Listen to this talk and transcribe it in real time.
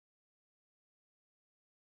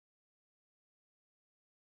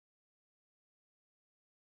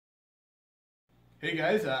Hey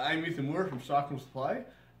guys, I'm Ethan Moore from Stockholm Supply.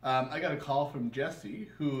 I got a call from Jesse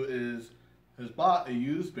who has bought a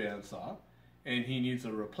used bandsaw and he needs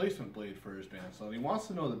a replacement blade for his bandsaw. And he wants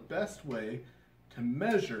to know the best way to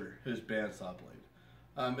measure his bandsaw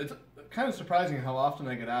blade. It's kind of surprising how often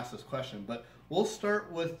I get asked this question, but we'll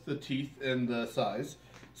start with the teeth and the size.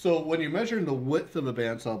 So when you're measuring the width of a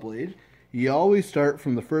bandsaw blade, you always start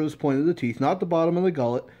from the furthest point of the teeth, not the bottom of the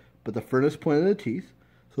gullet, but the furthest point of the teeth.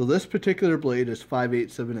 So this particular blade is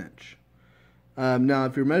 5/8 of an inch. Now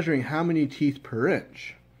if you're measuring how many teeth per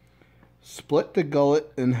inch, split the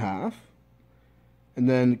gullet in half and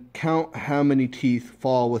then count how many teeth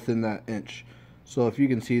fall within that inch. So if you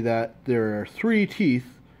can see that there are 3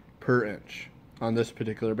 teeth per inch on this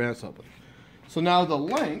particular bandsaw blade. So now the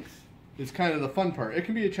length is kind of the fun part. It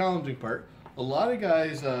can be a challenging part. A lot of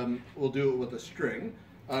guys will do it with a string.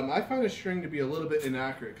 I find a string to be a little bit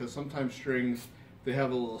inaccurate because sometimes strings, they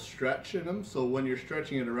have a little stretch in them. So when you're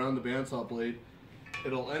stretching it around the bandsaw blade,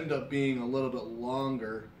 it'll end up being a little bit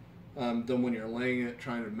longer than when you're laying it,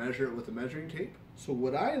 trying to measure it with a measuring tape. So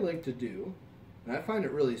what I like to do, and I find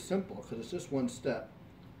it really simple because it's just one step,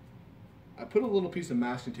 I put a little piece of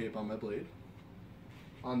masking tape on my blade.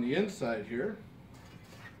 On the inside here,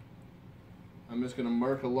 I'm just going to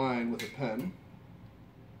mark a line with a pen.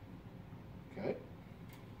 Okay.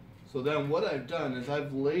 So then what I've done is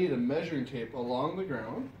I've laid a measuring tape along the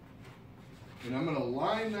ground, and I'm going to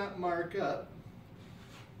line that mark up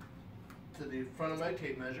to the front of my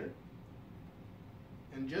tape measure,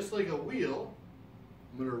 and just like a wheel,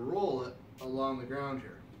 I'm going to roll it along the ground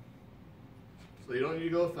here. So you don't need to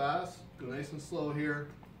go fast, go nice and slow here.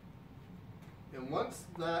 And once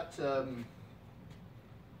that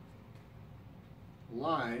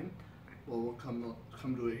line, well, we'll come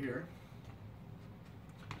to it here.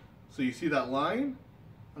 So you see that line?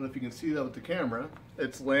 I don't know if you can see that with the camera.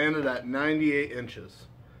 It's landed at 98 inches,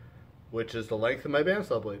 which is the length of my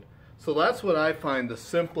bandsaw blade. So that's what I find the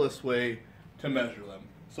simplest way to measure them.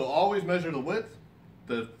 So always measure the width,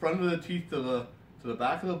 the front of the teeth to the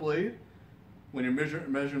back of the blade. When you're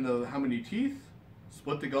measuring how many teeth,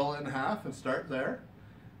 split the gullet in half and start there.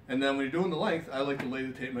 And then when you're doing the length, I like to lay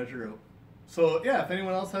the tape measure out. So yeah, if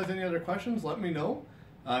anyone else has any other questions, let me know.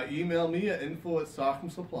 Email me at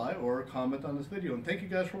info@stockholmsupply or comment on this video. And thank you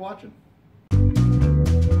guys for watching.